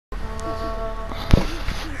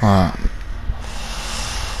Alright.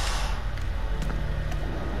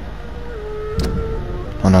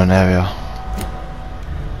 Unknown area.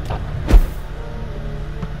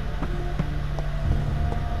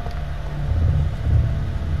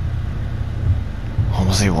 What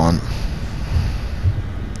does he want?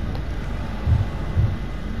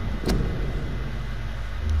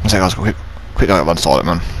 One sec, guys, quick go one silent,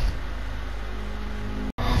 man.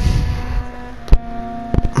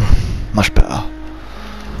 Much better.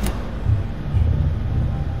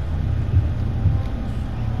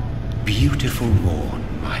 Beautiful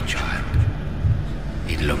morn, my child.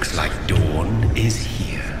 It looks like dawn is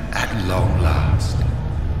here at long last.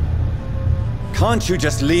 Can't you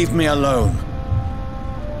just leave me alone?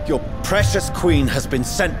 Your precious queen has been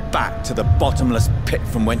sent back to the bottomless pit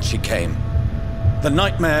from whence she came. The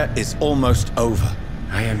nightmare is almost over.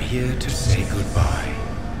 I am here to say goodbye.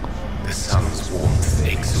 The sun's warmth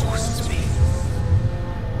exhausts me.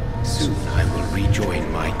 Soon I will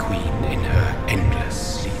rejoin my queen in her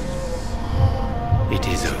endless sleep. It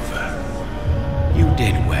is over. You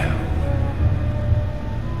did well.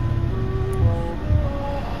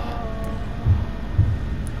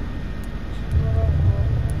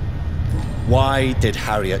 Why did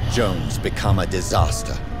Harriet Jones become a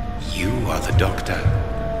disaster? You are the doctor.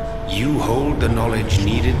 You hold the knowledge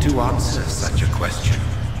needed to answer such a question.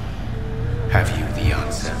 Have you the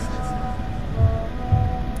answer?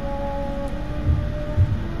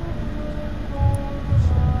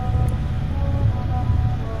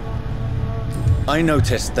 I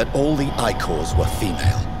noticed that all the Icors were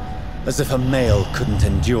female, as if a male couldn't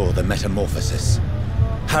endure the metamorphosis.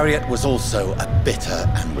 Harriet was also a bitter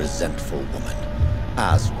and resentful woman,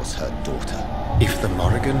 as was her daughter. If the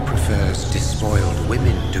Morrigan prefers despoiled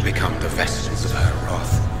women to become the vessels of her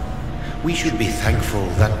wrath, we should be thankful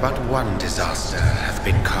that but one disaster hath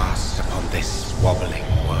been cast upon this wobbling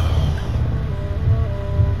world.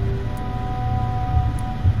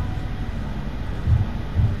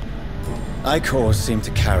 Icors seem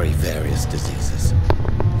to carry various diseases.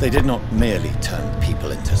 They did not merely turn people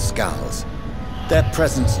into skulls. Their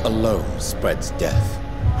presence alone spreads death.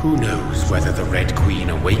 Who knows whether the Red Queen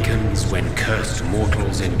awakens when cursed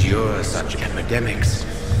mortals endure such epidemics,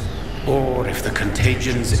 or if the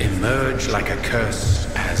contagions emerge like a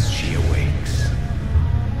curse as she awakes.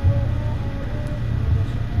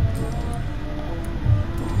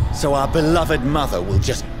 So our beloved mother will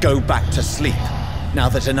just go back to sleep, now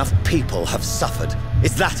that enough people have suffered.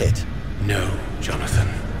 Is that it? No, Jonathan.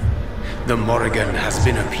 The Morrigan has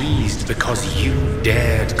been appeased because you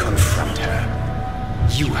dared confront her.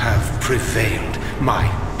 You have prevailed, my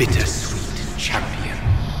bittersweet champion.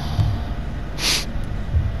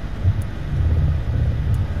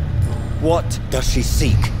 What does she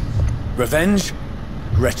seek? Revenge?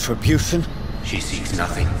 Retribution? She seeks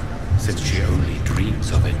nothing, since she only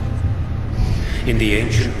dreams of it. In the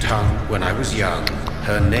ancient tongue, when I was young,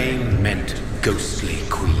 her name meant Ghostly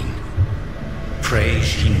Queen. Pray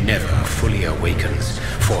she never fully awakens,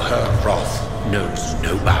 for her wrath knows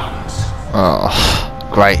no bounds. Oh,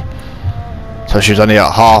 great. So she's only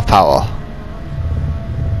at half power.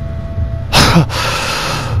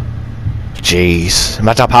 Jeez.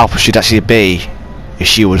 Imagine how powerful she'd actually be if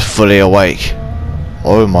she was fully awake.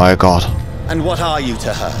 Oh my god. And what are you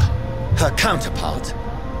to her? Her counterpart?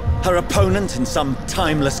 Her opponent in some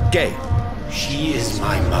timeless game? She is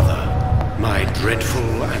my mother, my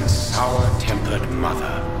dreadful and sour-tempered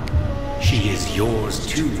mother. She is yours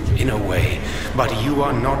too, in a way, but you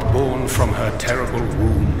are not born from her terrible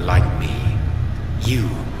womb like me. You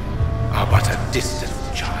are but a distant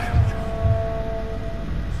child.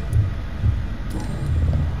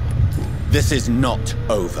 This is not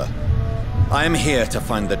over. I am here to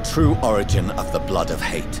find the true origin of the blood of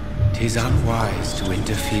hate. 'Tis unwise to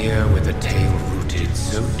interfere with a tale rooted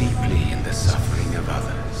so deeply in the suffering of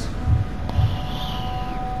others.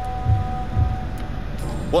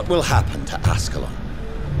 What will happen to Ascalon?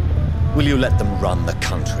 Will you let them run the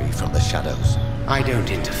country from the shadows? I don't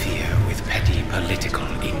interfere with petty political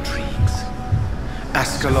intrigues.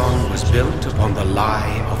 Ascalon was built upon the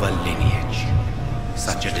lie of a lineage.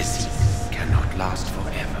 Such a deceit cannot last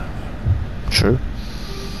forever. True.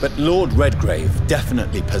 But Lord Redgrave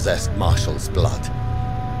definitely possessed Marshall's blood.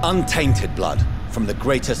 Untainted blood from the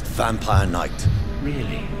greatest vampire knight.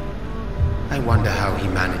 Really? I wonder how he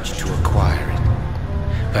managed to acquire it.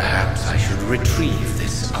 Perhaps I should retrieve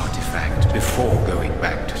this artifact before going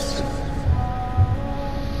back to sleep.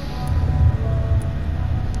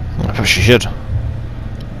 I suppose she should.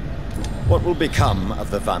 What will become of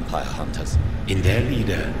the vampire hunters? In their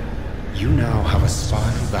leader, you now have a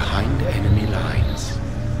spy behind enemy lines.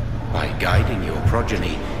 By guiding your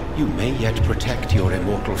progeny, you may yet protect your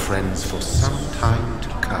immortal friends for some time to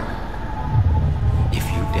come. If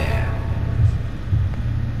you dare.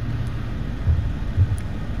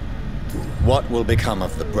 What will become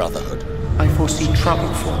of the Brotherhood? I foresee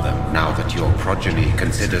trouble for them now that your progeny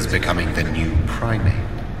considers becoming the new primate.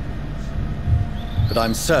 But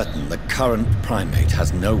I'm certain the current primate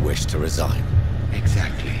has no wish to resign.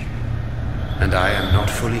 Exactly. And I am not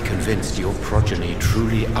fully convinced your progeny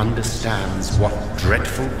truly understands what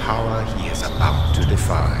dreadful power he is about to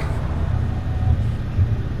defy.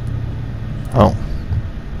 Oh.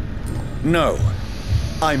 No.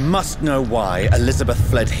 I must know why Elizabeth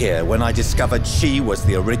fled here when I discovered she was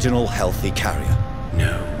the original healthy carrier.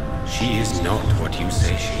 No, she is not what you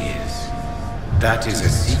say she is. That is a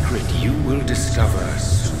secret you will discover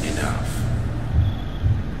soon enough.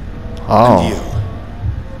 Oh. And you?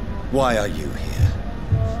 Why are you here?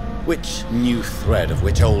 Which new thread of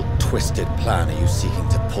which old twisted plan are you seeking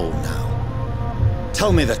to pull now?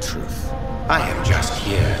 Tell me the truth. I am just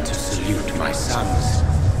here to salute my sons,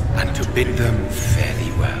 and to bid them fare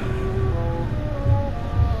thee well.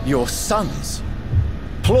 Your sons?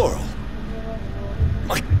 Plural?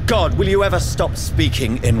 My God, will you ever stop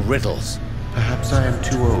speaking in riddles? Perhaps I am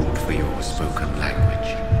too old for your spoken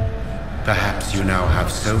language. Perhaps you now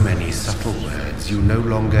have so many subtle words you no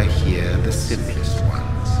longer hear the simplest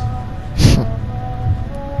ones.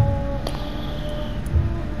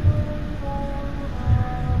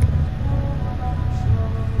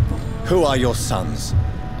 Who are your sons?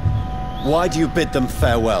 Why do you bid them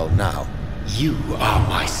farewell now? You are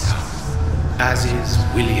my son, as is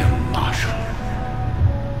William Marshall.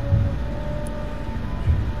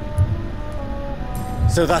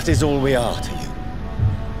 So that is all we are to you?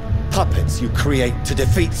 Puppets you create to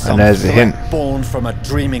defeat some there's the hint. threat born from a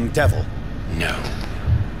dreaming devil? No.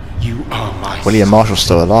 You are my William son. Marshall's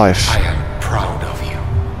still alive. I am proud of you.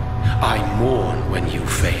 I mourn when you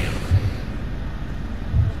fail.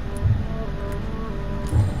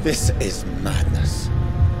 This is madness.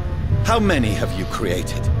 How many have you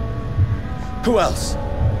created? Who else?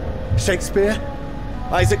 Shakespeare?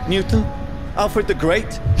 Isaac Newton? Alfred the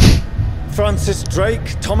Great? Francis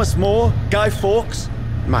Drake? Thomas More? Guy Fawkes?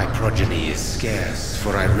 My progeny is scarce,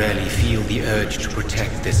 for I rarely feel the urge to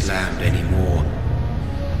protect this land anymore.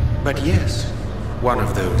 But yes, one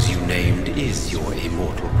of those you named is your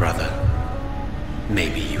immortal brother.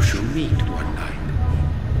 Maybe you shall meet one night.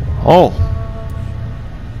 Oh.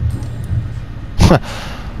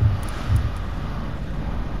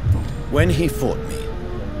 When he fought me,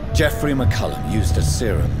 Geoffrey McCullum used a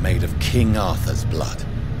serum made of King Arthur's blood.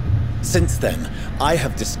 Since then, I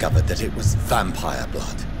have discovered that it was vampire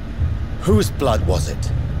blood. Whose blood was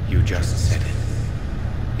it? You just said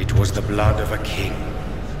it. It was the blood of a king.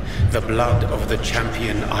 The blood of the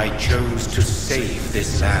champion I chose to save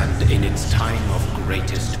this land in its time of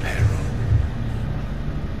greatest peril.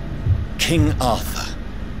 King Arthur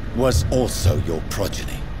was also your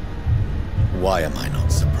progeny. Why am I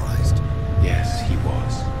not surprised? Yes, he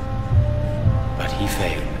was. But he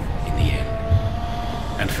failed in the end.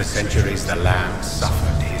 And for centuries the land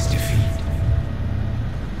suffered his defeat.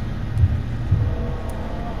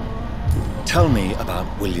 Tell me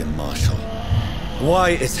about William Marshall. Why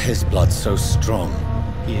is his blood so strong?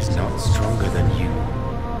 He is not stronger than you,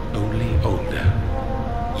 only older.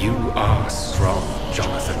 You are strong,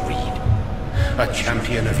 Jonathan Reed. A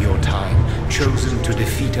champion of your time, chosen to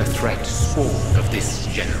defeat a threat spawned of this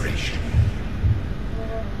generation.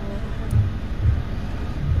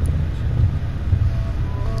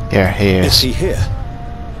 Yeah, he is. Is he here?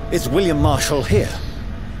 Is William Marshall here?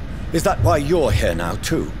 Is that why you're here now,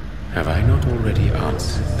 too? Have I not already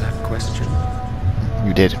answered that question?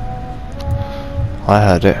 You did. I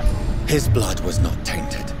heard it. His blood was not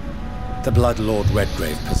tainted. The blood Lord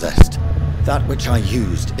Redgrave possessed. That which I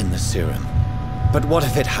used in the serum. But what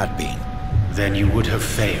if it had been? Then you would have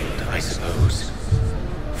failed, I suppose.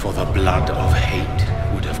 For the blood of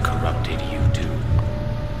hate would have corrupted you too.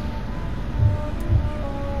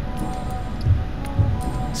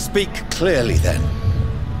 Speak clearly then,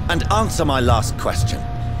 and answer my last question.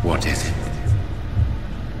 What is it?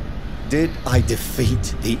 Did I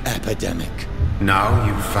defeat the epidemic? Now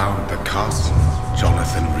you've found the castle,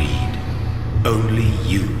 Jonathan Reed. Only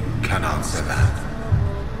you can answer that.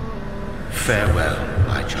 Farewell,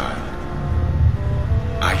 my child.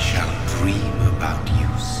 I shall dream about you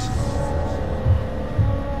soon.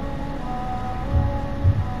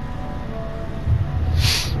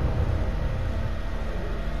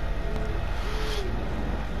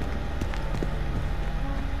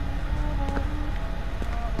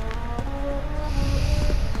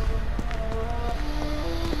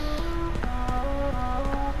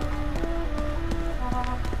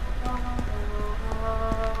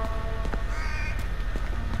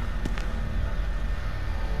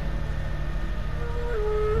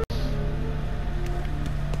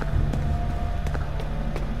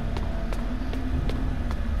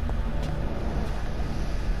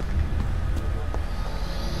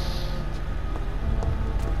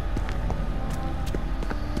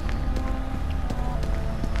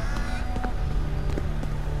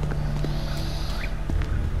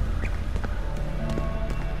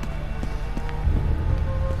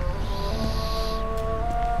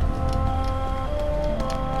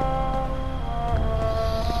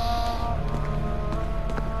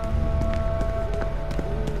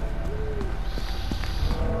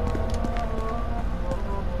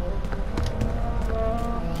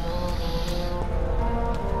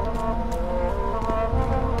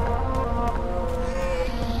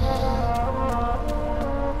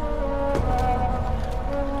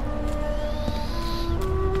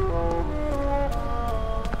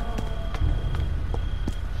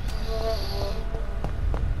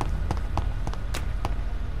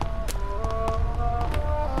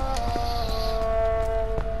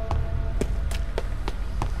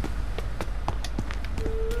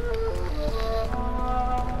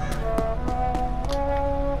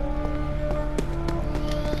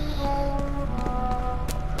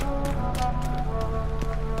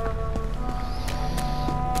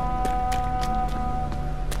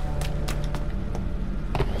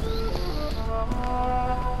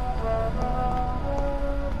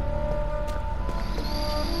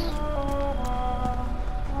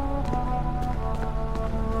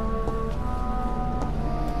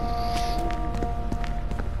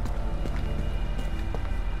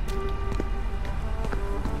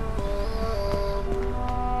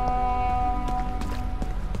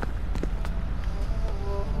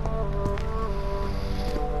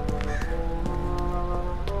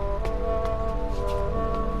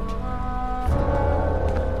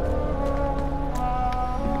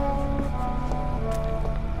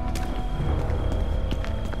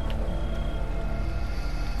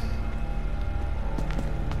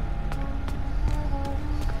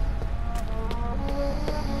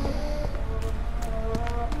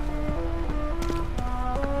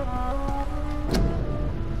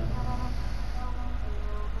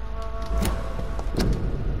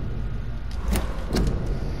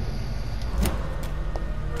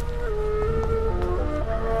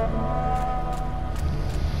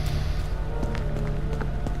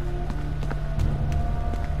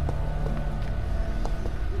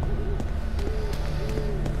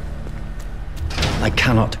 I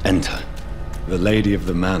cannot enter. The lady of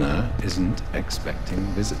the manor isn't expecting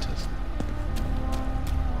visitors.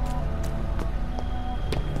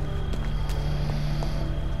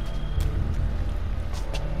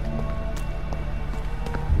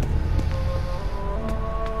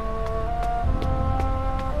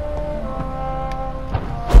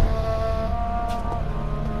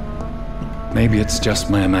 Maybe it's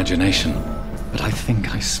just my imagination, but I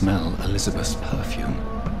think I smell Elizabeth's perfume.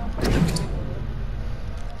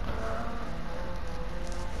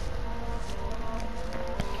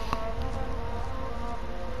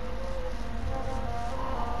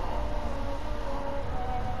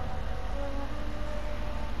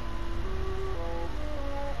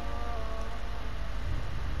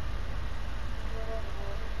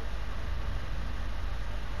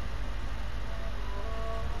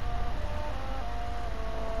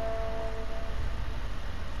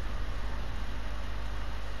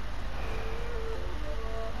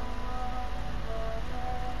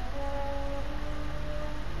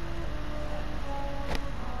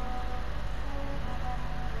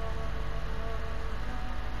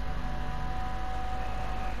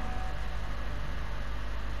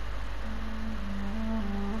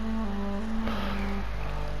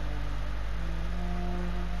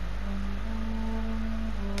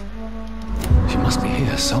 She must be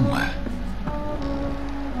here somewhere.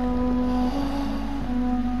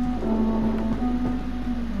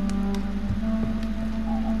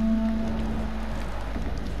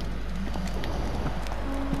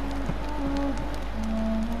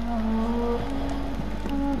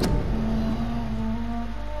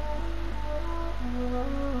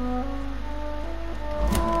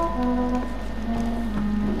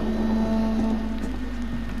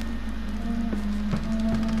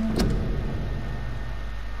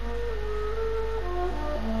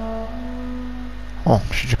 Oh,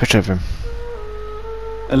 should you picture of him?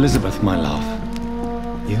 Elizabeth, my love,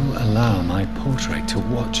 you allow my portrait to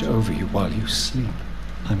watch over you while you sleep.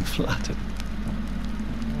 I'm flattered.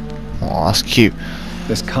 Oh, that's cute.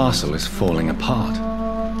 This castle is falling apart.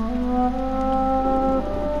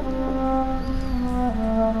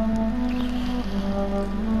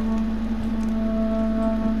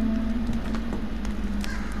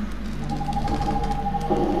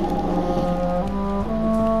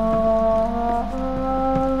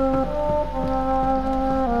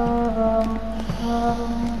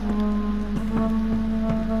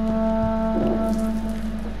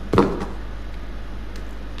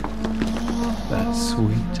 That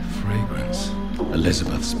sweet fragrance,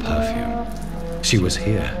 Elizabeth's perfume. She was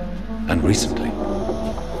here, and recently.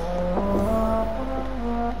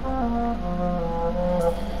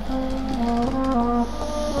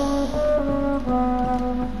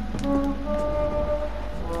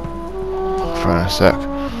 For a sec.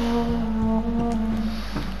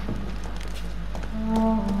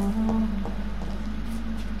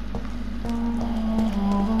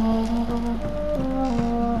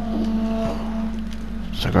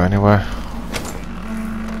 Does it go anywhere?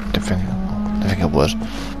 Don't think it would,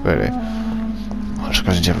 really. Oh, it just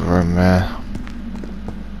goes into the room there.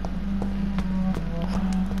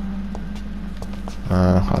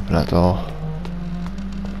 Open that door.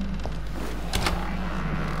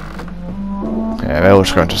 Yeah, they all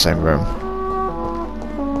just go into the same room.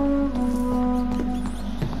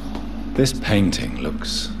 This painting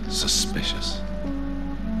looks suspicious.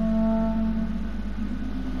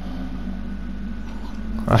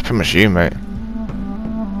 That's pretty much you, mate.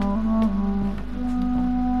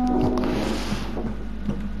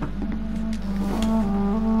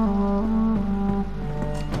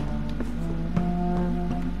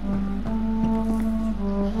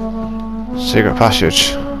 Secret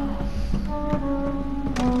passage.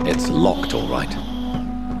 It's locked, all right.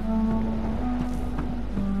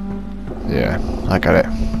 Yeah, I get it.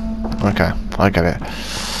 Okay, I get it.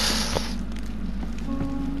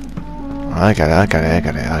 I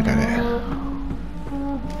get it.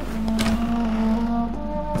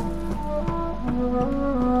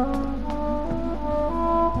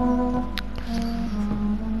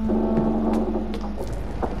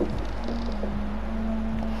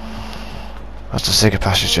 That's the secret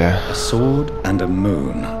passage, yeah. A sword and a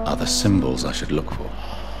moon are the symbols I should look for.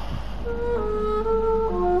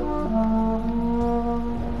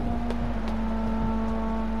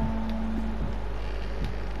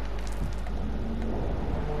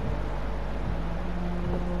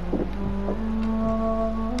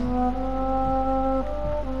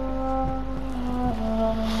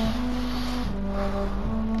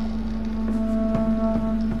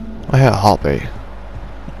 I hear a heartbeat.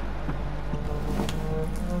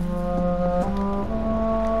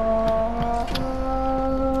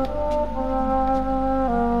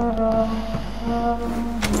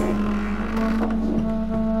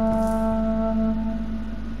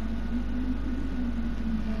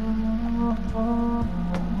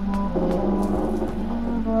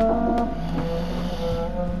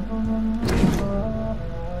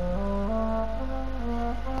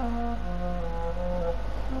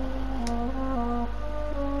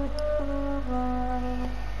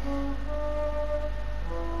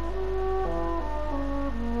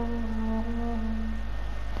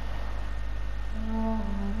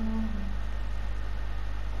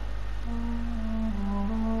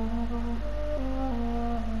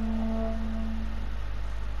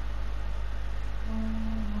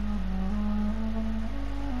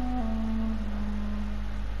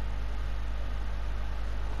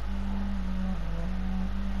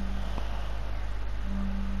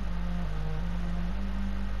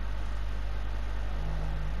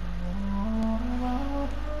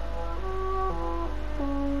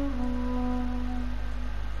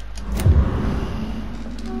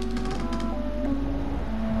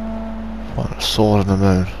 Sword of the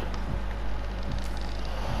moon.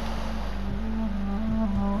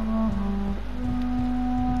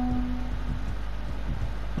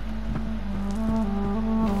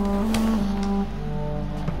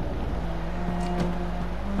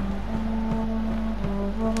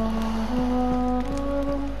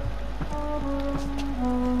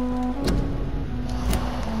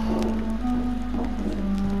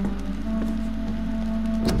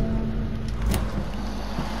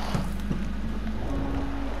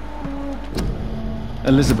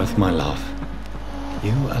 Elizabeth, my love,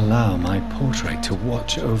 you allow my portrait to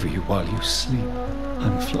watch over you while you sleep.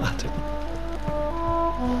 I'm flattered.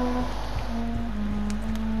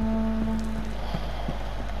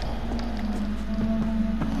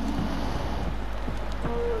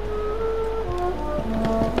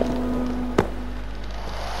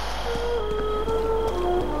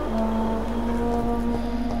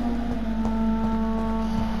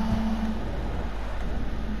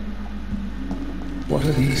 What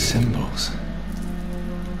are these symbols?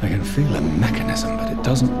 I can feel a mechanism, but it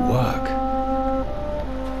doesn't work.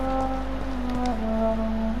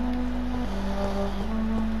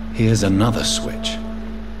 Here's another switch.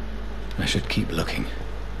 I should keep looking.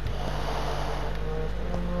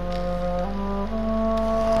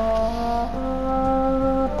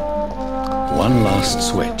 One last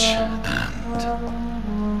switch, and...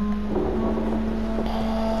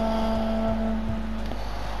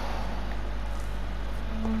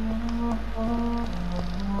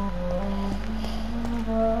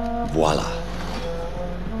 voila.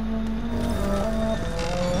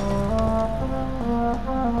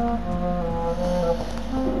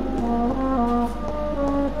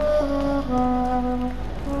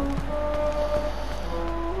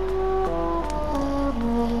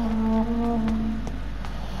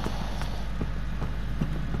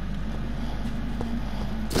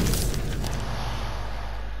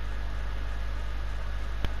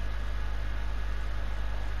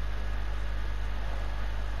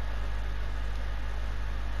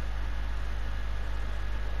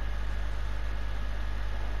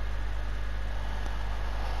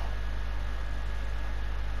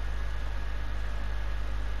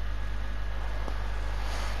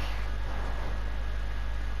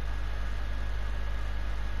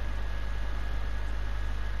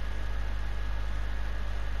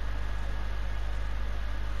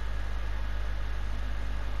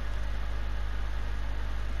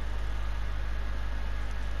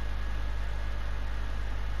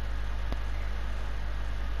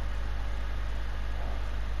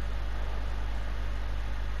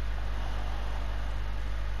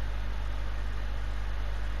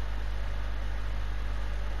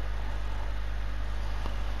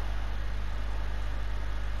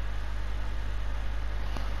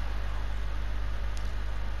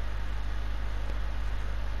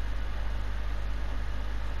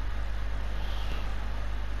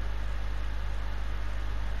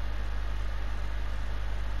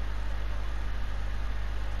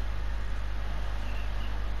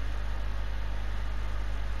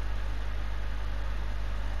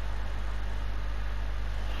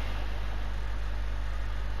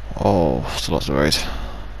 Oh, still lots of road.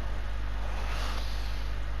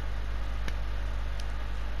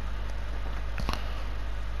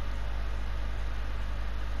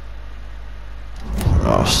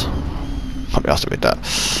 Gross. Can't be asked to read that.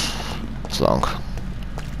 It's long.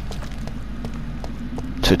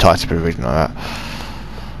 Too tight to be reading like that.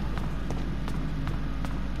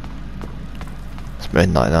 It's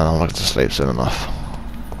midnight now, I'm not going to sleep soon enough.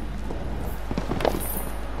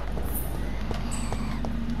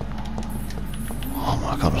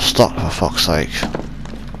 God, I'm stuck for fuck's sake.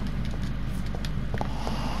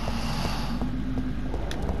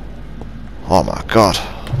 Oh my god.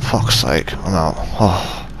 fuck's sake, I'm out.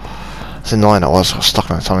 Oh, it's annoying I was stuck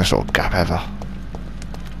in the tiniest little gap ever.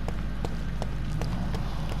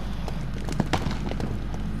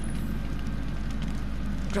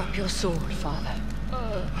 Drop your sword, Father.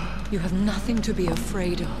 You have nothing to be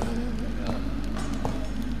afraid of.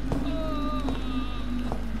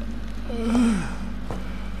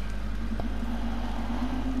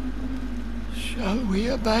 Shall we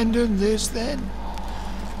abandon this then?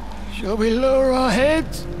 Shall we lower our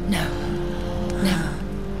heads? No. Never.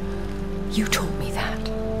 You taught me that.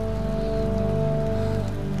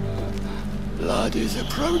 Blood is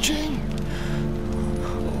approaching.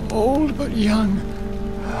 Old but young.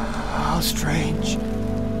 How strange.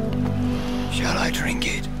 Shall I drink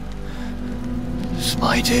it?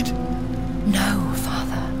 Smite it? No,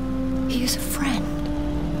 Father. He is a friend.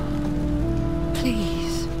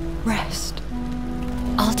 Please, rest.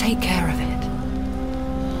 I'll take care of it.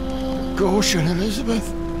 Caution,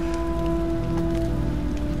 Elizabeth.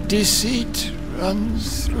 Deceit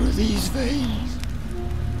runs through these veins.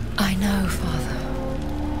 I know, Father.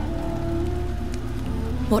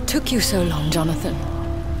 What took you so long, Jonathan?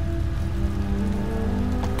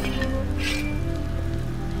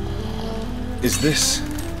 Is this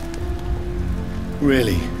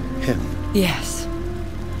really him? Yes.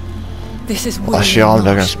 This is Oh, she armed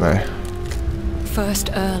William against me. First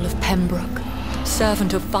Earl of Pembroke,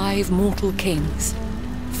 servant of 5 mortal kings,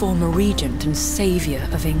 former regent and saviour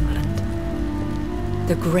of England.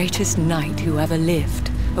 The greatest knight who ever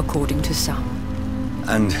lived, according to some.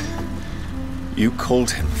 And you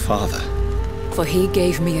called him father? For he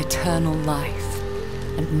gave me eternal life,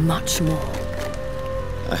 and much more.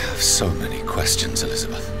 I have so many questions,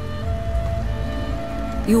 Elizabeth.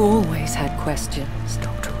 You always had questions,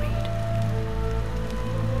 Dr. Reed.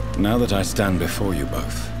 Now that I stand before you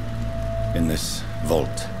both, in this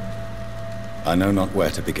vault, I know not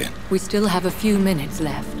where to begin. We still have a few minutes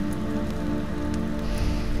left.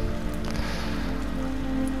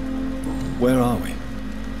 Where are we?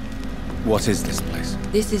 What is this place?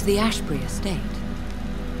 This is the Ashbury estate.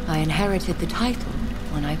 I inherited the title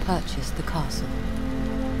when I purchased the castle.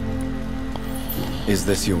 Is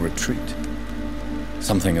this your retreat?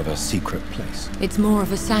 Something of a secret place? It's more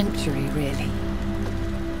of a sanctuary, really.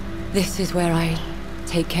 This is where I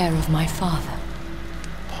take care of my father.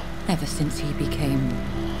 Ever since he became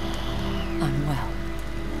unwell.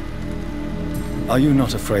 Are you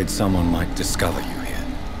not afraid someone might discover you here?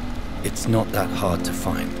 It's not that hard to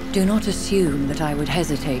find. Do not assume that I would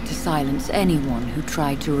hesitate to silence anyone who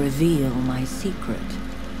tried to reveal my secret.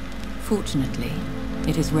 Fortunately,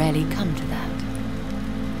 it has rarely come to that.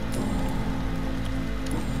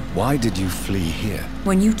 Why did you flee here?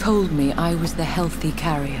 When you told me I was the healthy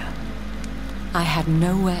carrier, I had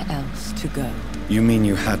nowhere else to go. You mean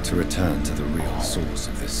you had to return to the real source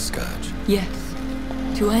of this scourge? Yes,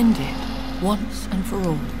 to end it, once and for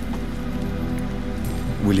all.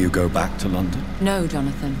 Will you go back to London? No,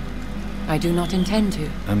 Jonathan. I do not intend to.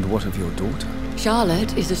 And what of your daughter?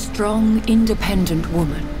 Charlotte is a strong, independent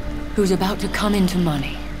woman who's about to come into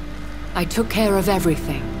money. I took care of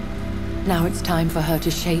everything. Now it's time for her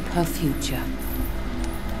to shape her future.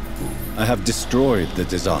 I have destroyed the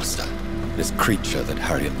disaster, this creature that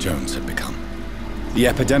Harriet Jones had become. The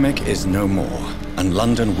epidemic is no more, and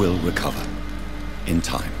London will recover. In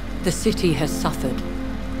time. The city has suffered,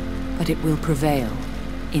 but it will prevail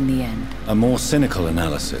in the end. A more cynical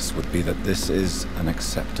analysis would be that this is an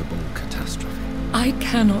acceptable catastrophe. I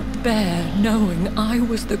cannot bear knowing I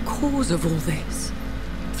was the cause of all this,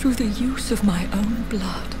 through the use of my own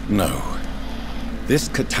blood. No. This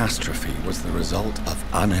catastrophe was the result of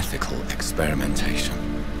unethical experimentation,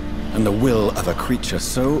 and the will of a creature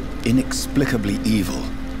so inexplicably evil,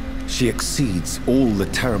 she exceeds all the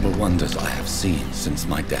terrible wonders I have seen since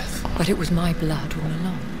my death. But it was my blood all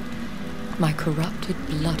along. My corrupted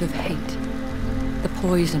blood of hate. The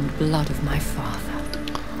poisoned blood of my father.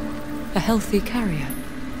 A healthy carrier.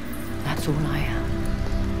 That's all I am.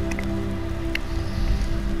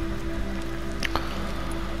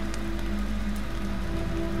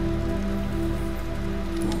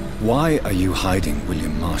 Why are you hiding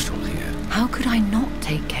William Marshall here? How could I not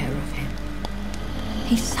take care of him?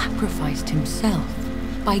 He sacrificed himself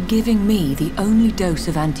by giving me the only dose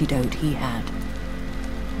of antidote he had.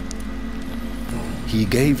 He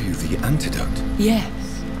gave you the antidote? Yes.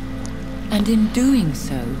 And in doing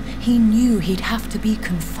so, he knew he'd have to be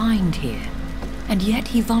confined here. And yet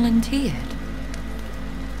he volunteered.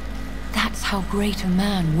 That's how great a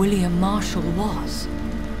man William Marshall was.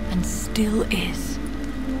 And still is.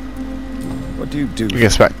 What do you do? You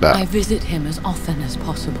expect that? I visit him as often as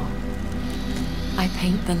possible. I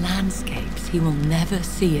paint the landscapes he will never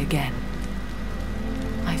see again.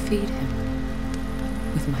 I feed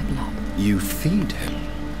him with my blood. You feed him?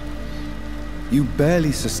 You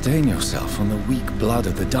barely sustain yourself on the weak blood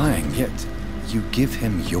of the dying, yet you give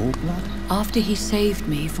him your blood? After he saved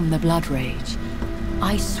me from the blood rage,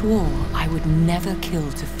 I swore I would never kill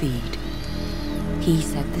to feed. He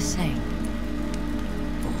said the same.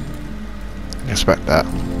 Expect that.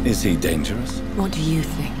 Is he dangerous? What do you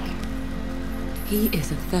think? He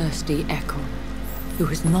is a thirsty echo who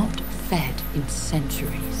has not fed in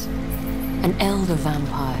centuries. An elder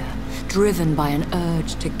vampire, driven by an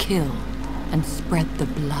urge to kill and spread the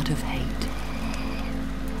blood of hate.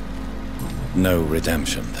 No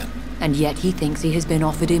redemption, then? And yet he thinks he has been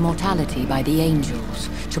offered immortality by the angels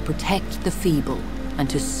to protect the feeble and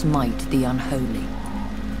to smite the unholy.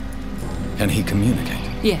 Can he communicate?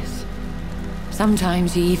 Yes.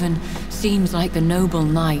 Sometimes he even seems like the noble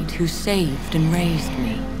knight who saved and raised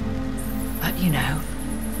me. But you know,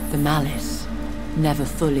 the malice never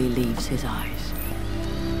fully leaves his eyes.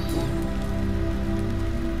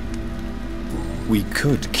 We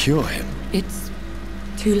could cure him. It's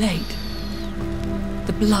too late.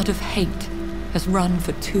 The blood of hate has run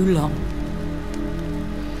for too long.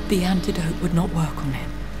 The antidote would not work on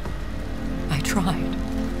him. I tried.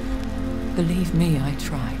 Believe me, I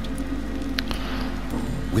tried.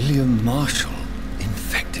 William Marshall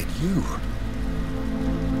infected you.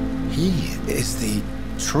 He is the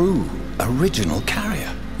true, original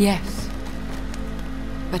carrier. Yes.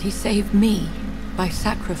 But he saved me by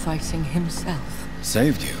sacrificing himself.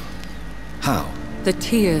 Saved you? How? The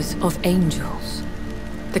tears of angels.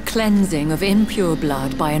 The cleansing of impure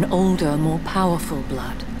blood by an older, more powerful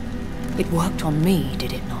blood. It worked on me,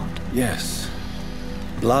 did it not? Yes.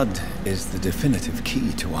 Blood is the definitive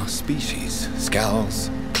key to our species.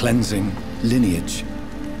 Scowls, cleansing, lineage.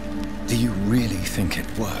 Do you really think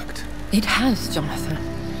it worked? It has, Jonathan.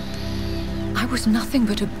 I was nothing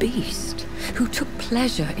but a beast who took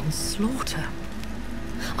pleasure in slaughter.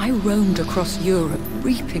 I roamed across Europe,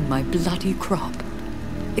 reaping my bloody crop.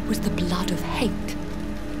 It was the blood of hate.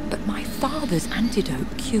 But my father's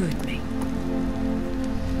antidote cured me.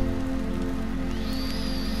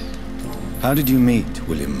 How did you meet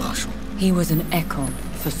William Marshall? He was an Ekon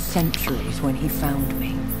for centuries when he found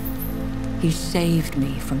me. He saved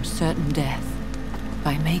me from certain death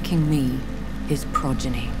by making me his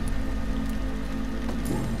progeny.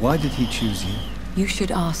 Why did he choose you? You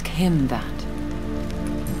should ask him that.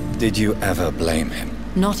 Did you ever blame him?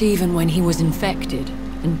 Not even when he was infected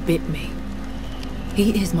and bit me.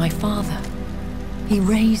 He is my father. He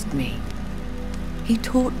raised me. He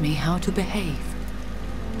taught me how to behave.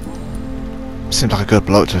 Seems like a good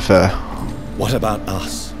bloke, to be fair. What about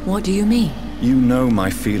us? What do you mean? You know my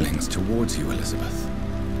feelings towards you, Elizabeth.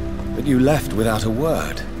 But you left without a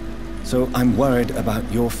word. So I'm worried about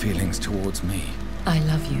your feelings towards me. I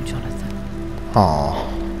love you, Jonathan. Aww.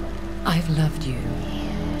 I've loved you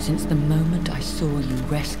since the moment I saw you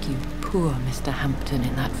rescue poor Mr. Hampton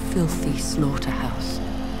in that filthy slaughterhouse,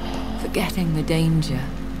 forgetting the danger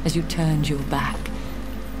as you turned your back,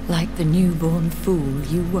 like the newborn fool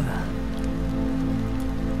you were.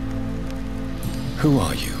 Who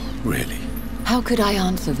are you, really? How could I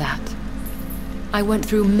answer that? I went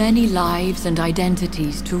through many lives and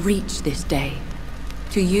identities to reach this day.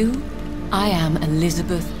 To you, I am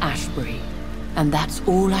Elizabeth Ashbury, and that's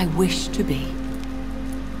all I wish to be.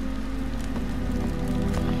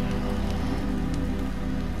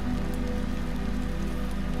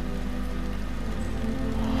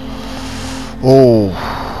 Oh.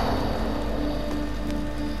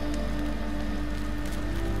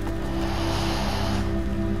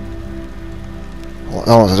 What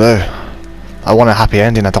do I want to do? I want a happy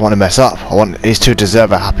ending. I don't want to mess up. I want these two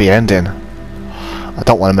deserve a happy ending. I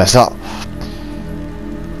don't want to mess up.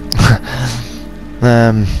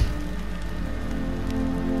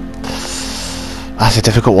 That's a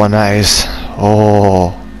difficult one. That is.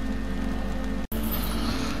 Oh.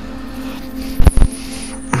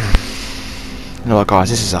 You know what, guys?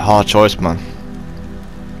 This is a hard choice, man.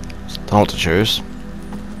 Don't know what to choose.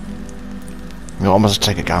 You know, I must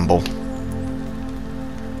take a gamble.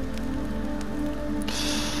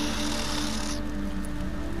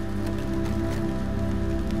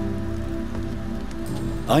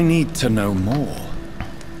 I need to know more.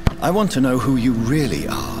 I want to know who you really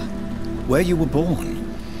are. Where you were born.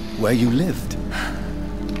 Where you lived.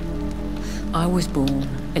 I was born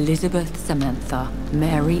Elizabeth Samantha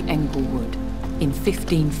Mary Englewood in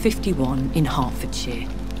 1551 in Hertfordshire.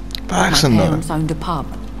 My parents owned a pub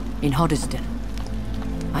in Hoddesdon.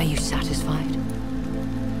 Are you satisfied?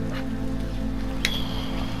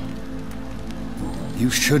 You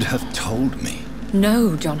should have told me.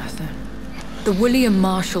 No, Jonathan. The William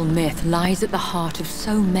Marshall myth lies at the heart of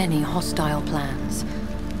so many hostile plans.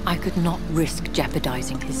 I could not risk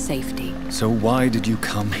jeopardizing his safety. So why did you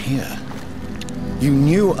come here? You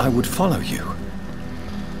knew I would follow you.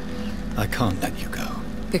 I can't let you go.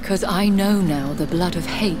 Because I know now the blood of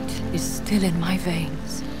hate is still in my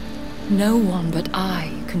veins. No one but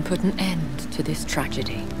I can put an end to this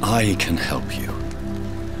tragedy. I can help you.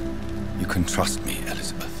 You can trust me,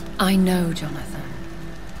 Elizabeth. I know, Jonathan.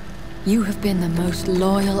 You have been the most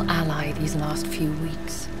loyal ally these last few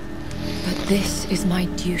weeks. But this is my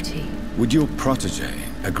duty. Would your protege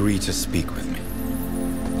agree to speak with me?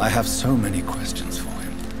 I have so many questions for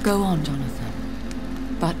him. Go on, Jonathan.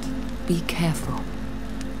 But be careful.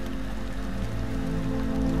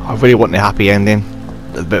 I really want the happy ending.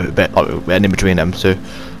 A bit like ending between them two.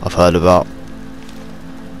 I've heard about.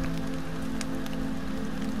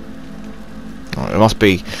 It must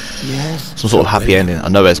be some sort of happy ending. I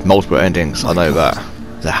know there's multiple endings. I know that.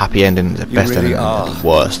 There's a happy ending, the best ending, the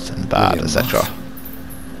worst and bad, etc.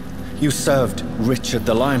 You served Richard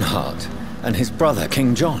the Lionheart and his brother,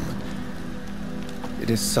 King John. It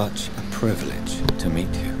is such a privilege to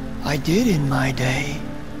meet you. I did in my day.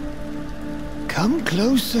 Come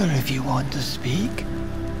closer if you want to speak.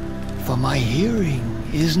 For my hearing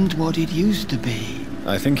isn't what it used to be.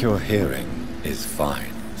 I think your hearing is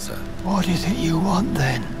fine, sir. What is it you want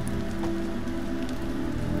then?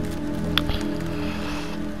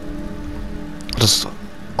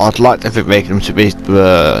 I'd like to make them to be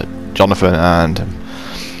Jonathan and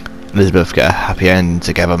Elizabeth get a happy end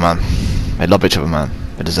together, man. They love each other, man.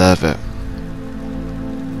 They deserve it.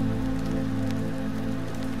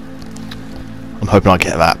 I'm hoping I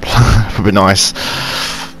get that. Would be nice.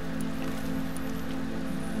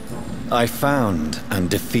 I found and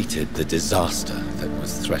defeated the disaster that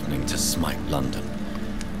was threatening to smite London.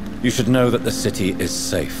 You should know that the city is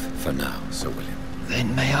safe for now, Sir William.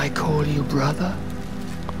 Then may I call you brother?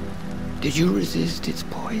 Did you resist its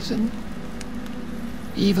poison?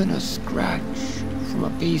 Even a scratch from a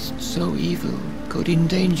beast so evil could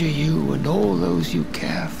endanger you and all those you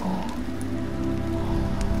care for.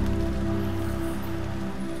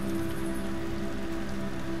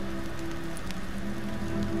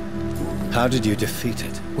 How did you defeat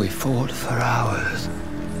it? We fought for hours.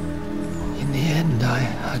 In the end, I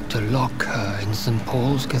had to lock her in St.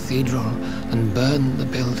 Paul's Cathedral and burn the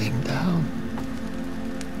building down.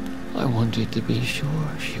 I wanted to be sure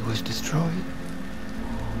she was destroyed.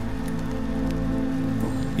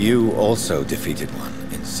 You also defeated one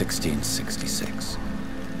in 1666.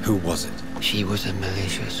 Who was it? She was a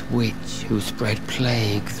malicious witch who spread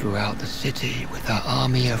plague throughout the city with her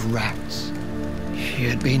army of rats. She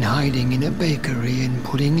had been hiding in a bakery in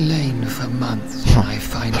Pudding Lane for months when I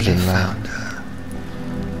finally found her.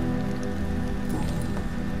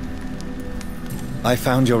 I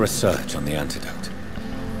found your research on the antidote.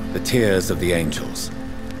 The tears of the angels.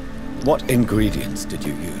 What ingredients did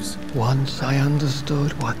you use? Once I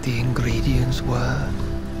understood what the ingredients were,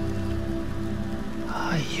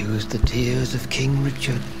 I used the tears of King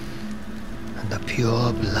Richard and the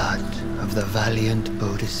pure blood of the valiant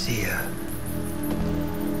Boadicea.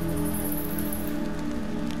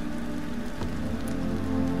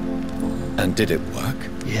 And did it work?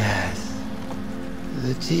 Yes.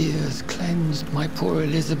 The tears cleansed my poor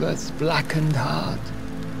Elizabeth's blackened heart.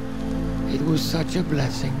 It was such a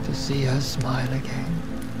blessing to see her smile again.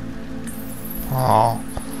 Aww.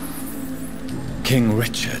 King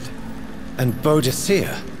Richard and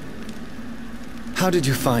Boadicea. How did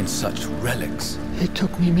you find such relics? It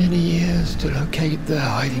took me many years to locate their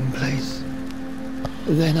hiding place.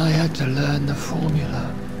 Then I had to learn the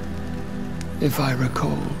formula. If I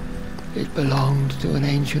recall, it belonged to an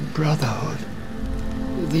ancient brotherhood.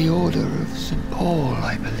 The Order of St. Paul,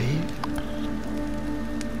 I believe.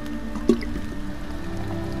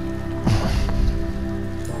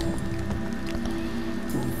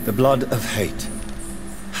 The blood of hate.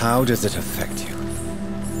 How does it affect you?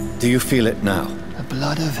 Do you feel it now? The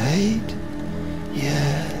blood of hate?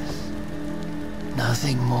 Yes.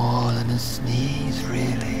 Nothing more than a sneeze,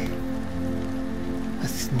 really. A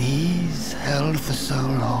sneeze held for so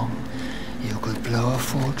long, you could blow a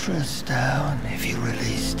fortress down if you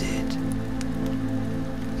released it.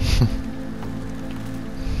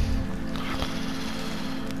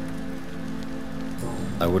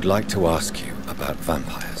 I would like to ask you about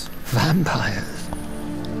vampires. Vampires?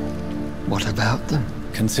 What about them?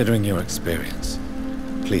 Considering your experience,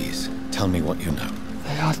 please tell me what you know.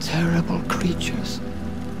 They are terrible creatures.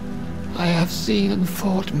 I have seen and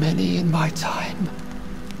fought many in my time.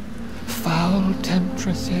 Foul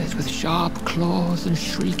temptresses with sharp claws and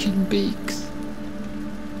shrieking beaks.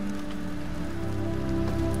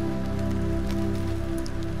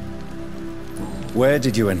 Where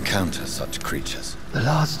did you encounter such creatures? The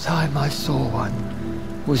last time I saw one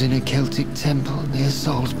was in a Celtic temple near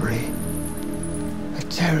Salisbury. A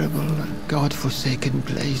terrible and god-forsaken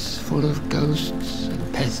place full of ghosts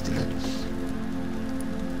and pestilence.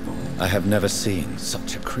 I have never seen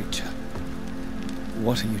such a creature.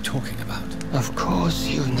 What are you talking about? Of course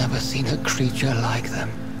you've never seen a creature like them.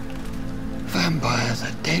 Vampires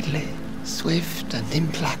are deadly, swift and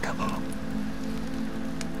implacable.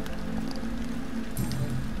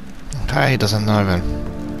 Okay, he doesn't know then.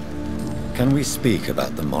 Can we speak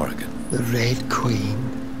about the Morrigan? The Red Queen.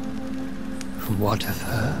 What of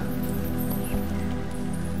her?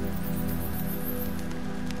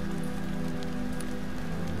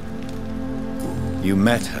 You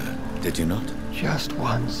met her, did you not? Just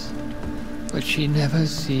once, but she never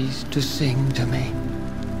ceased to sing to me.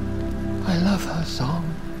 I love her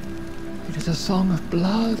song. It is a song of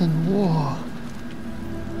blood and war.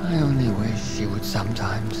 I only wish she would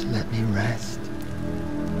sometimes let me rest.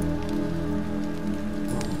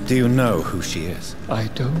 Do you know who she is? I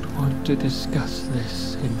don't want to discuss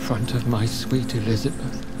this in front of my sweet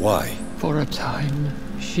Elizabeth. Why? For a time,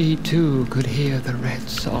 she too could hear the Red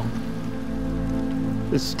Song.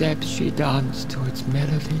 The steps she danced to its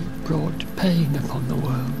melody brought pain upon the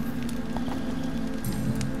world.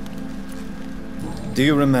 Do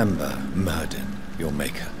you remember Myrddin, your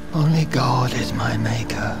maker? Only God is my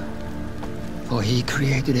maker, for he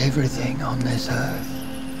created everything on this earth.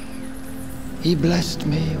 He blessed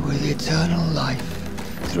me with eternal life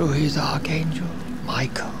through his archangel,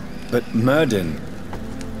 Michael. But Myrddin,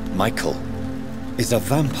 Michael, is a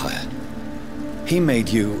vampire. He made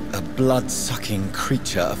you a blood-sucking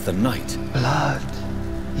creature of the night. Blood,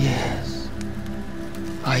 yes.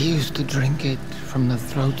 I used to drink it from the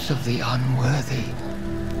throats of the unworthy.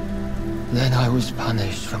 Then I was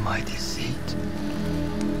punished for my deceit.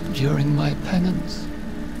 During my penance,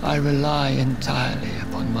 I rely entirely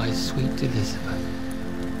upon my sweet Elizabeth.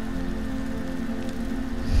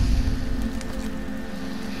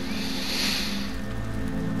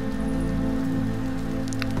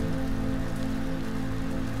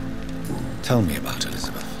 Tell me about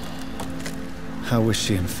Elizabeth. How was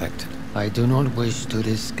she infected? I do not wish to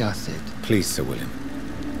discuss it. Please, Sir William.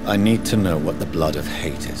 I need to know what the blood of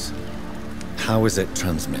hate is. How is it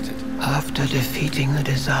transmitted? After defeating the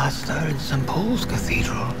disaster in St. Paul's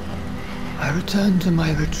Cathedral, I returned to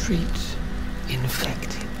my retreat,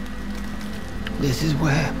 infected. This is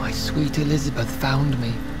where my sweet Elizabeth found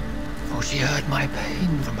me, for she heard my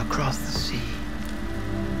pain from across the sea.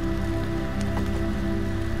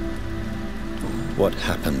 What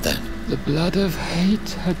happened then? The blood of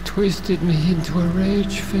hate had twisted me into a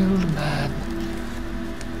rage-filled man.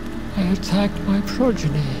 I attacked my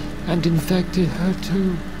progeny and infected her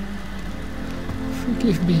too.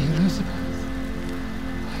 Forgive me, Elizabeth.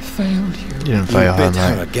 I failed you. You didn't fail her, bit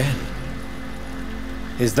her mate. again.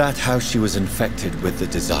 Is that how she was infected with the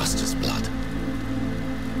disaster's blood?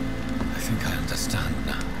 I think I understand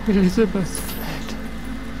now. Elizabeth fled,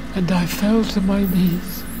 and I fell to my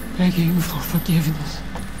knees, begging for forgiveness.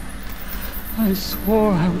 I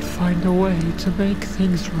swore I would find a way to make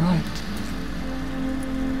things right.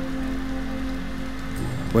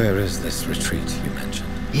 Where is this retreat you mentioned?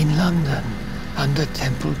 In London, under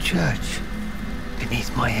Temple Church,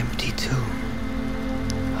 beneath my empty tomb.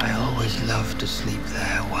 I always loved to sleep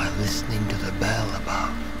there while listening to the bell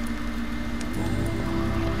above.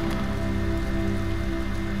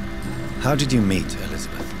 How did you meet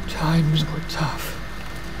Elizabeth? Times were tough.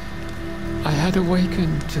 I had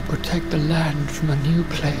awakened to protect the land from a new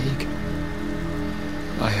plague.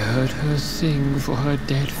 I heard her sing for her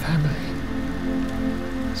dead family.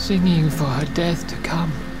 Singing for her death to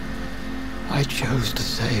come. I chose to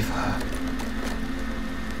save her.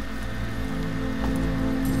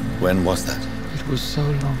 When was that? It was so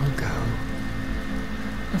long ago.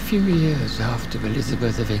 A few years after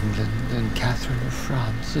Elizabeth of England and Catherine of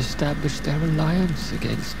France established their alliance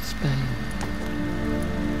against Spain.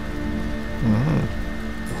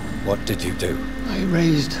 What did you do? I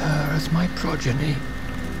raised her as my progeny.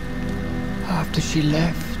 After she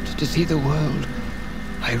left to see the world,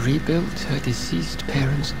 I rebuilt her deceased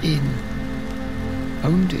parents' inn.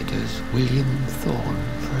 Owned it as William Thorne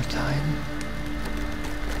for a time.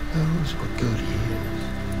 Those were good years.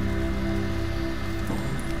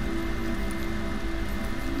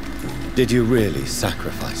 Did you really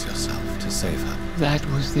sacrifice yourself to save her? That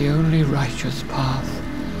was the only righteous path.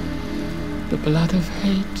 The blood of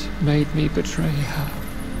hate made me betray her.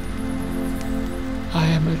 I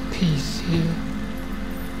am at peace here.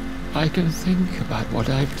 I can think about what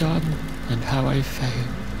I've done and how I failed.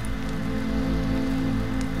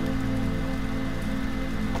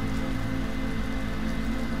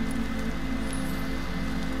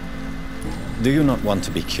 Do you not want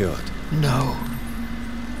to be cured? No.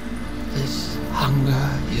 This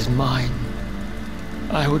hunger is mine.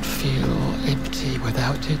 I would feel empty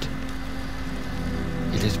without it.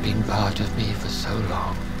 It has been part of me for so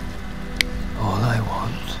long. All I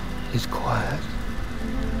want is quiet.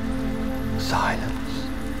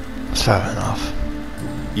 Silence. Fair enough.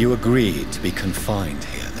 You agreed to be confined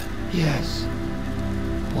here, then? Yes.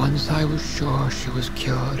 Once I was sure she was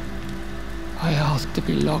cured, I asked to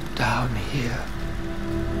be locked down here.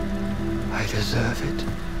 I deserve it.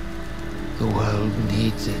 The world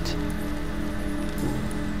needs it.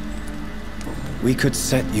 We could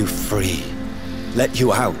set you free. Let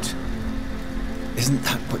you out. Isn't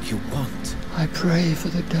that what you want? I pray for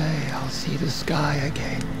the day I'll see the sky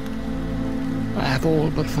again. I have all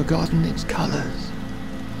but forgotten its colors.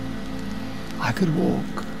 I could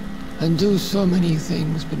walk and do so many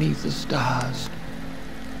things beneath the stars.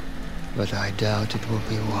 But I doubt it will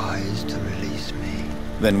be wise to release me.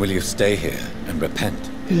 Then will you stay here and repent?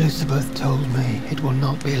 Elizabeth told me it will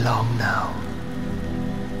not be long now.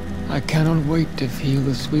 I cannot wait to feel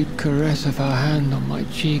the sweet caress of her hand on my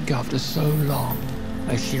cheek after so long,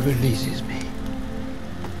 as she releases me.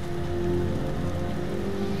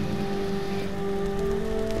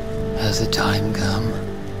 Has the time come?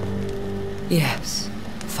 Yes,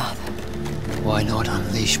 Father. Why not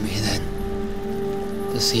unleash me then?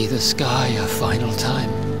 To see the sky a final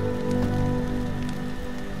time.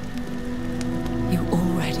 You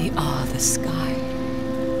already are the sky,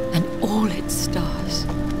 and all its stars.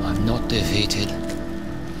 I'm not defeated,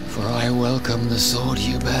 for I welcome the sword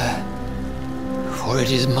you bear, for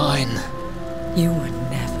it is mine. You were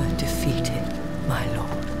never defeated, my lord.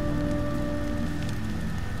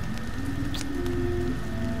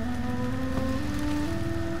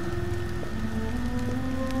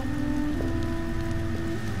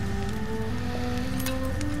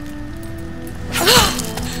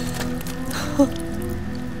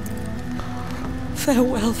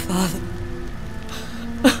 Farewell, Father.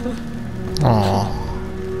 Aww.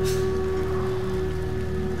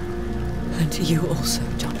 And to you also,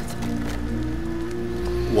 Jonathan.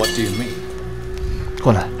 What do you mean?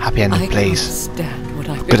 Go on, a happy ending, I please. can't stand what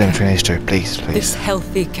I've Good ending become. for history, please, This please.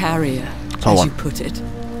 healthy carrier, Go as on. you put it.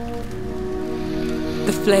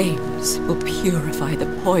 The flames will purify the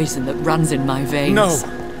poison that runs in my veins. No!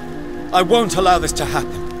 I won't allow this to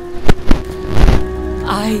happen.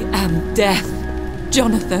 I am death,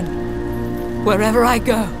 Jonathan. Wherever I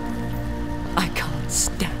go, I can't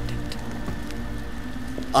stand it.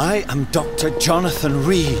 I am Dr. Jonathan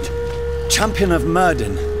Reed, champion of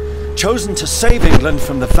Myrddin, chosen to save England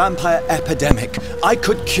from the vampire epidemic. I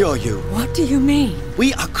could cure you. What do you mean?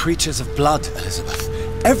 We are creatures of blood, Elizabeth.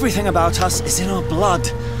 Everything about us is in our blood.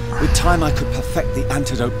 With time I could perfect the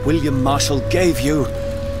antidote William Marshall gave you.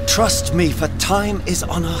 Trust me, for time is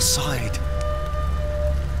on our side.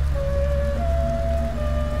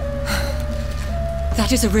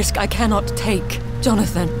 That is a risk I cannot take,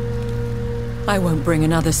 Jonathan. I won't bring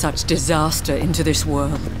another such disaster into this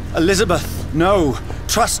world. Elizabeth, no.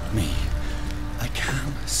 Trust me. I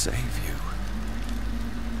can save you.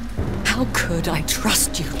 How could I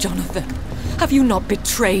trust you, Jonathan? Have you not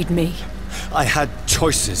betrayed me? I had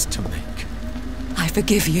choices to make. I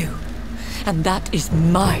forgive you, and that is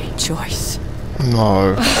my choice.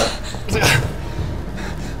 No.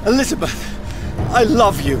 Elizabeth, I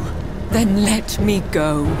love you. Then let me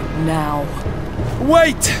go now.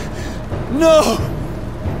 Wait! No!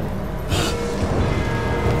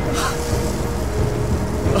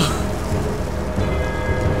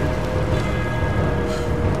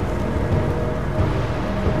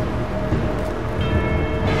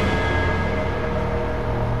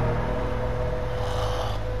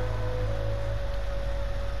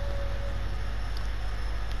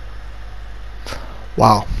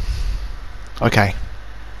 Wow. Okay.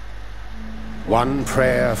 One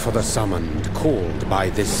prayer for the summoned, called by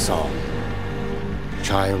this song.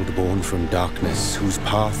 Child born from darkness, whose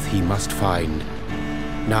path he must find.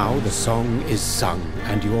 Now the song is sung,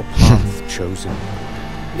 and your path chosen.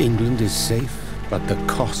 England is safe, but the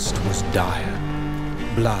cost was dire.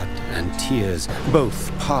 Blood and tears,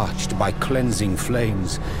 both parched by cleansing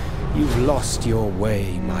flames. You've lost your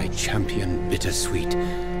way, my champion bittersweet.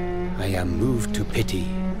 I am moved to pity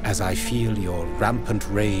as I feel your rampant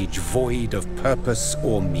rage void of purpose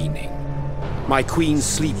or meaning. My queen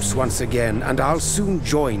sleeps once again, and I'll soon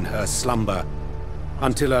join her slumber.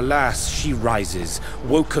 until alas she rises,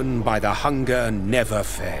 woken by the hunger never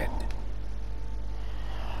fed.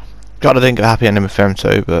 God, I didn't get a happy ending with them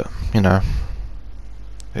too, but you know,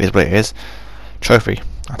 it is what it is. Trophy.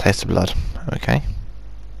 I taste the blood. Okay.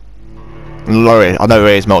 I know there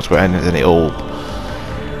is multiple endings, and it all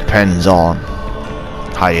depends on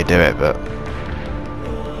how you do it, but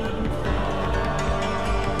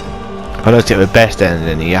I don't think the best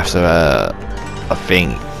ending you have to, I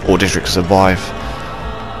think, all districts survive,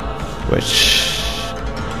 which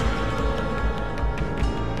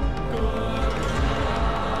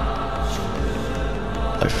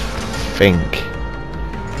I think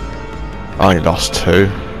I only lost 2.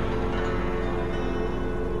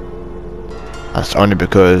 That's only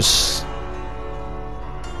because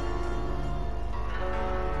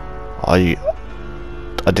I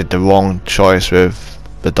did the wrong choice with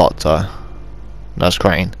the Doctor, Nurse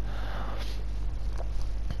Crane,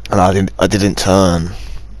 and I didn't turn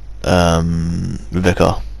the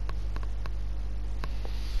Vicar.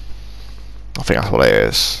 I think that's what it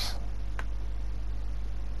is.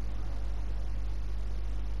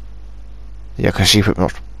 Yeah, because she pretty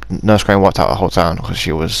much, Nurse Crane wiped out the whole town because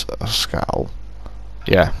she was a scowl.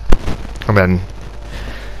 Yeah, and then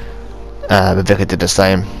the Vicar did the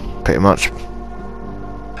same, pretty much,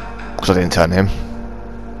 because I didn't turn him.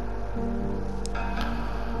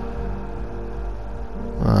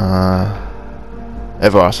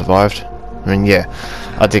 Everywhere I survived. I mean, yeah,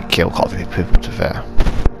 I did kill quite a few people, to be fair.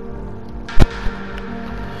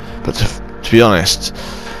 But to be honest,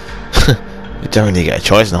 you don't really get a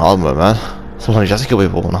choice in hard mode, man. Sometimes you have to kill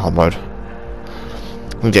people in hard mode.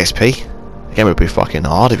 With the XP, the game would be fucking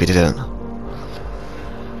hard if you didn't.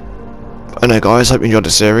 I know, guys, hope you enjoyed the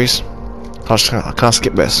series. I can't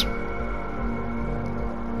skip this.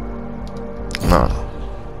 No.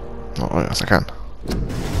 Not right, yes I can.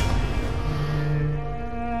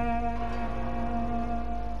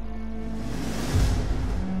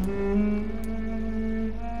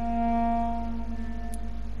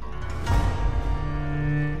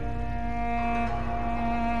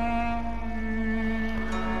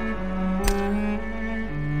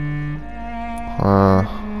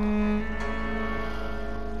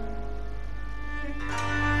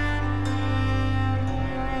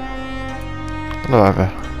 Whatever.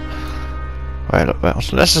 Wait a bit.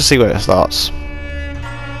 Let's just see where it starts.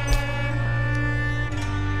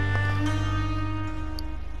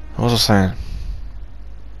 What was I saying?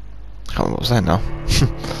 I can't remember what I was saying now.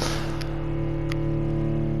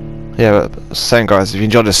 Yeah, but saying, guys, if you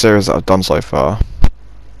enjoyed the series that I've done so far,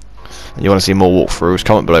 and you want to see more walkthroughs,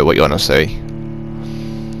 comment below what you want to see.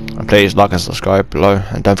 And please like and subscribe below,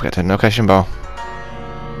 and don't forget to hit the notification bell.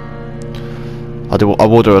 I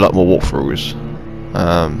will do a lot more walkthroughs.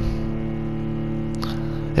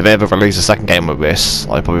 If I ever release a second game of this,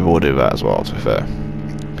 I probably will do that as well, to be fair.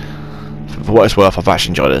 For what it's worth, I've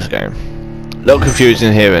actually enjoyed this game. A little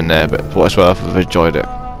confusing here and there, but for what it's worth, I've enjoyed it.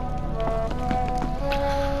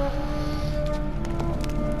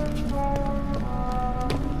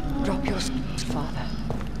 Drop your swords, Father.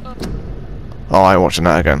 Oh, I ain't watching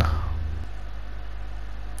that again.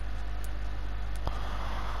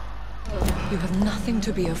 You have nothing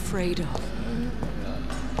to be afraid of.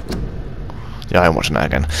 Yeah, I ain't watching that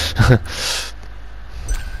again.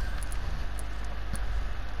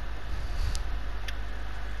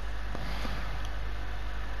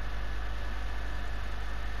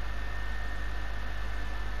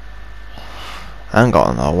 Hang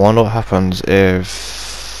on, I wonder what happens if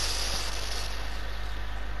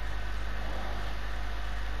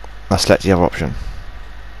I select the other option.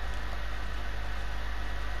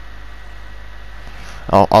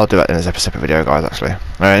 I'll do that in a separate video, guys, actually.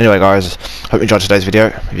 Anyway, guys, hope you enjoyed today's video.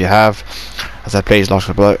 If you have, as I said, please like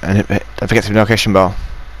below, and don't forget to hit the notification bell.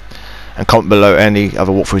 And comment below any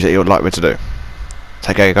other walkthroughs that you would like me to do.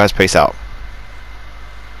 Take care, guys. Peace out.